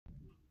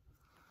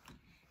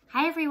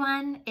Hi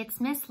everyone,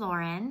 it's Miss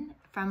Lauren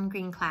from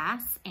Green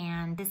Class,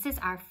 and this is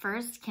our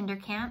first Kinder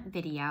Camp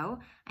video.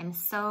 I'm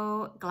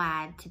so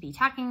glad to be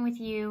talking with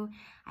you.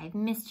 I've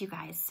missed you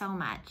guys so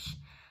much.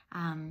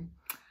 I'm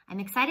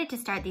excited to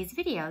start these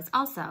videos.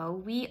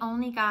 Also, we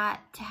only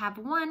got to have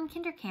one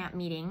Kinder Camp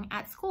meeting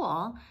at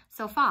school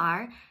so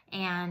far,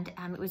 and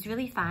it was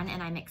really fun,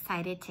 and I'm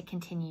excited to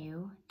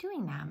continue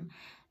doing them.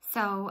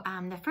 So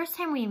the first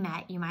time we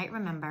met, you might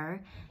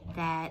remember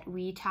that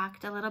we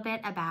talked a little bit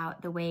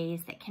about the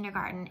ways that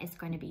kindergarten is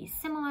going to be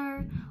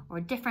similar or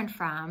different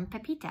from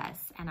Pepitas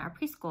and our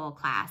preschool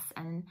class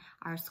and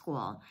our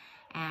school.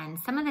 And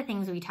some of the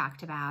things we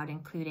talked about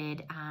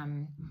included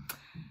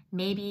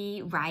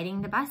maybe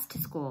riding the bus to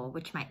school,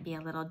 which might be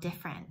a little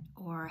different,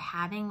 or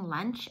having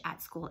lunch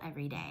at school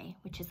every day,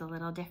 which is a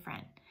little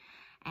different.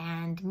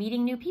 And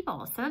meeting new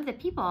people. Some of the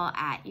people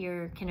at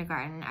your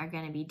kindergarten are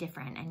going to be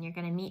different and you're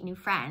going to meet new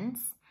friends.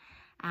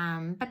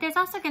 But there's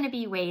also going to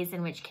be ways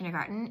in which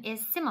kindergarten is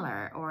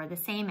similar or the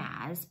same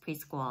as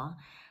preschool.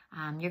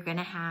 You're going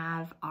to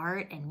have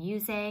art and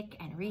music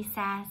and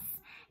recess,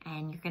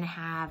 and you're going to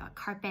have a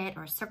carpet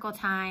or circle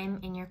time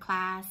in your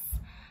class.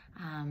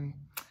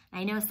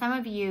 I know some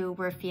of you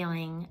were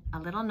feeling a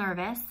little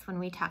nervous when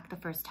we talked the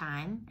first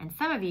time, and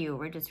some of you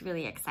were just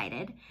really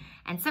excited,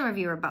 and some of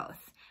you were both,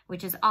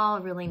 which is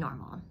all really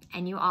normal,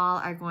 and you all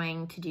are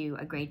going to do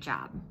a great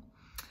job.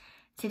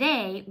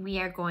 Today, we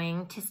are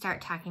going to start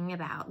talking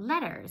about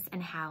letters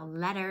and how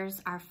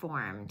letters are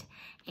formed,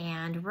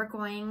 and we're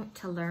going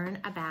to learn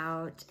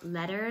about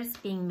letters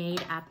being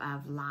made up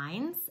of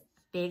lines,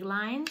 big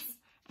lines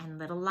and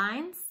little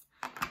lines,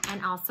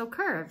 and also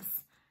curves,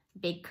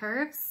 big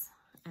curves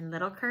and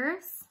little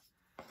curves.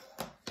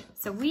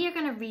 So we are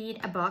going to read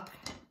a book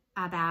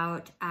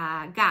about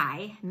a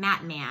guy,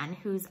 Man,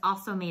 who's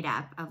also made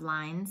up of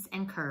lines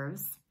and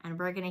curves, and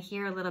we're going to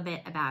hear a little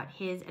bit about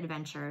his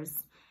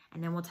adventures,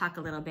 and then we'll talk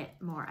a little bit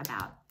more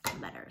about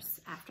letters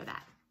after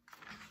that.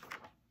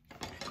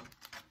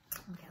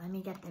 Okay, let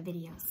me get the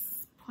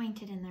videos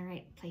pointed in the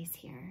right place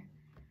here.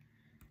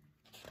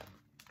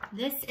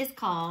 This is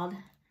called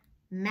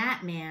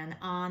Man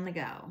on the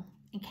Go.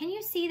 And can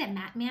you see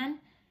that Man,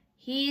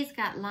 he's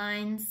got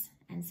lines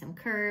and some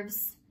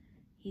curves.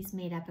 He's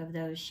made up of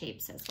those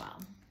shapes as well.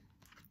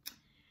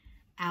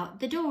 Out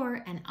the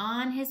door and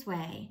on his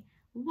way,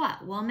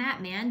 what will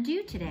Man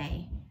do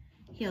today?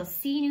 He'll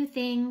see new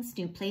things,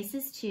 new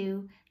places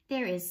too.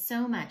 There is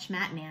so much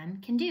Man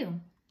can do.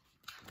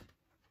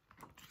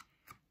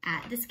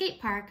 At the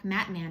skate park,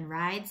 Man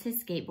rides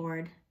his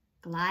skateboard.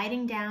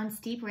 Gliding down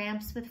steep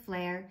ramps with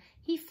flair,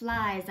 he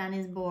flies on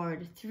his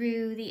board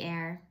through the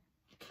air.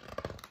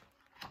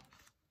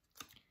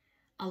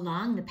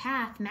 Along the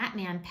path,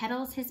 Man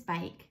pedals his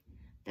bike.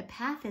 The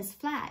path is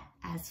flat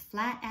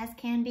as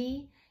can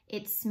be.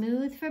 It's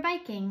smooth for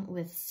biking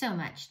with so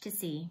much to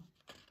see.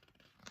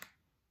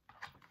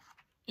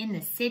 In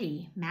the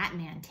city,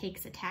 Man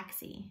takes a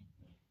taxi.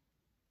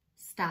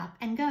 Stop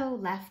and go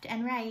left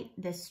and right.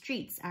 The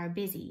streets are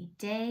busy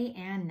day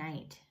and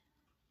night.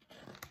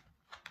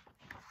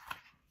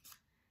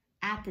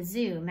 At the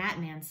zoo,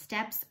 Man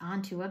steps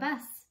onto a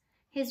bus.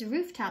 His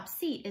rooftop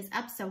seat is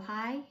up so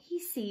high, he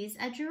sees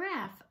a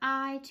giraffe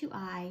eye to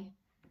eye.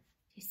 Do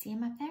you see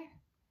him up there?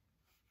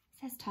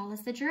 He's as tall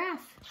as the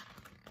giraffe.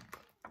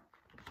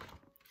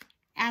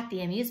 At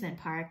the amusement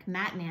park,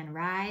 Man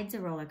rides a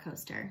roller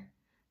coaster.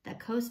 The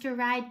coaster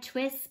ride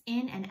twists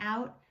in and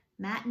out.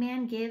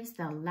 Man gives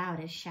the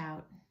loudest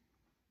shout.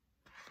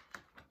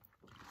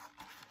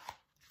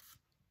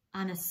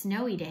 On a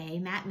snowy day,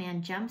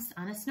 Man jumps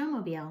on a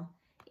snowmobile.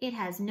 It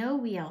has no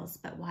wheels,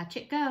 but watch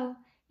it go.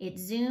 It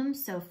zooms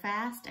so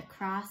fast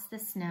across the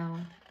snow.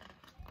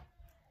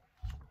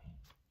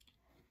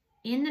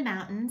 In the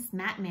mountains,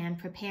 Man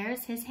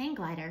prepares his hang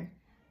glider.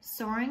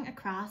 Soaring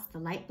across the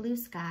light blue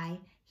sky,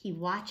 he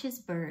watches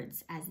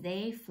birds as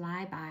they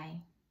fly by.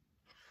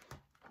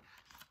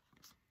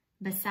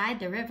 Beside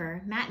the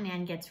river,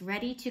 Man gets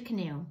ready to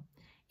canoe.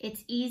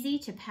 It's easy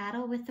to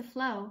paddle with the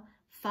flow.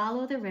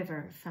 Follow the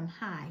river from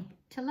high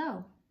to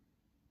low.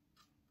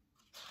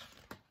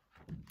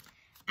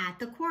 At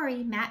the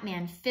quarry,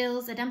 Man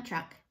fills a dump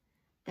truck.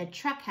 The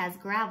truck has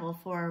gravel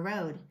for a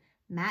road.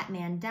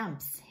 Man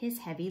dumps his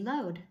heavy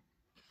load.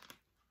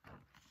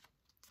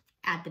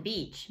 At the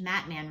beach,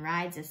 Man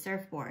rides a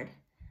surfboard.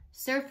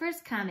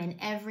 Surfers come in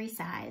every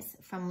size,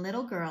 from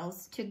little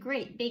girls to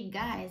great big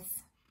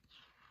guys.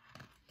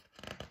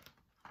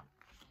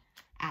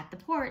 At the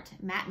port,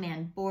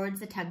 Man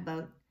boards a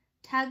tugboat.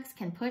 Tugs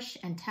can push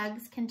and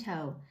tugs can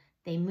tow.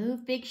 They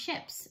move big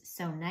ships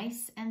so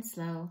nice and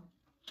slow.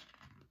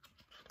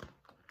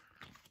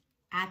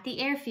 At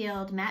the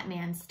airfield,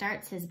 Man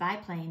starts his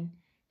biplane.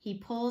 He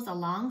pulls a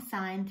long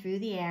sign through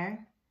the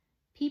air.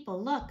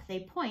 People look, they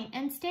point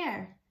and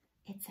stare.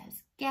 It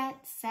says,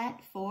 "Get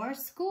set for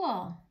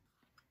school."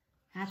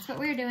 That's what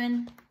we're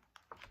doing.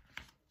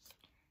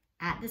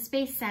 At the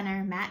Space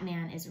Center,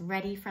 Man is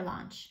ready for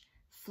launch.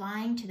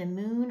 Flying to the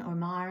moon or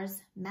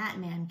Mars,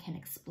 Man can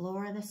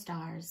explore the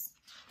stars.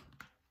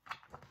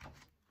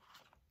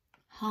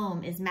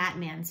 Home is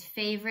Matman's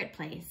favorite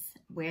place.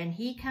 When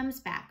he comes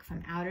back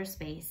from outer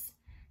space,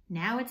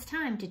 now it's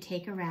time to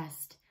take a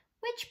rest.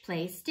 Which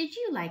place did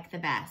you like the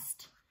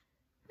best?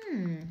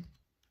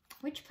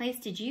 Which place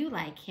did you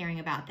like hearing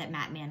about that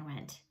Matman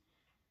went?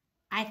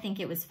 I think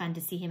it was fun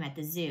to see him at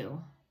the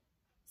zoo,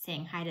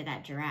 saying hi to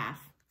that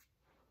giraffe.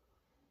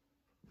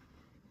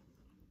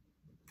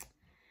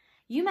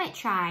 You might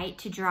try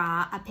to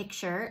draw a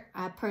picture,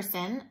 a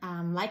person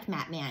like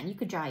Matman. You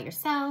could draw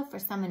yourself or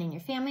someone in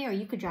your family, or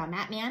you could draw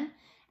Matman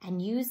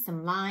and use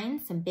some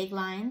lines, some big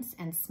lines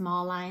and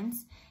small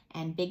lines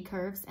and big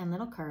curves and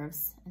little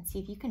curves, and see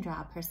if you can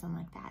draw a person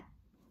like that.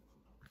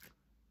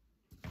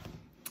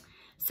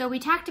 So we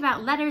talked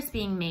about letters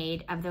being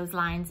made of those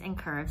lines and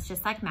curves,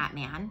 just like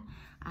Matman.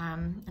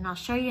 And I'll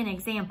show you an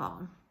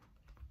example.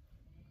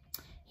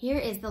 Here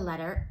is the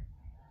letter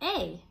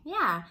A,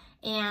 yeah.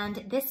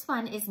 And this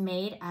one is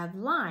made of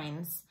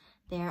lines.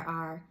 There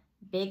are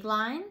big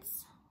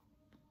lines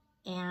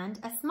and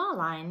a small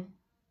line.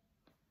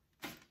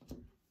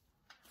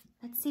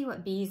 Let's see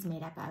what B is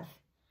made up of.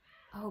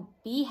 Oh,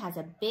 B has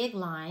a big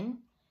line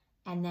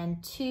and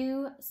then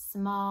two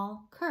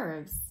small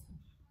curves.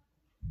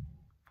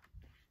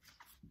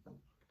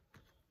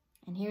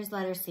 And here's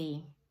letter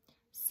C.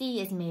 C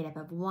is made up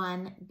of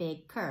one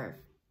big curve.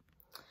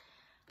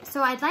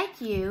 So I'd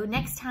like you,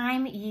 next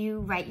time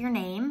you write your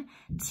name,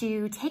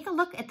 to take a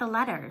look at the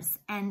letters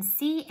and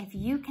see if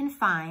you can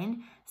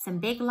find some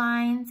big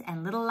lines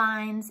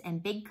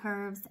and big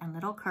curves and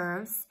little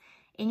curves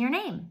in your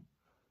name.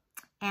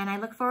 And I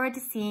look forward to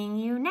seeing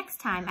you next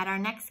time at our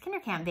next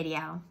Kindercamp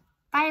video.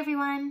 Bye,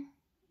 everyone.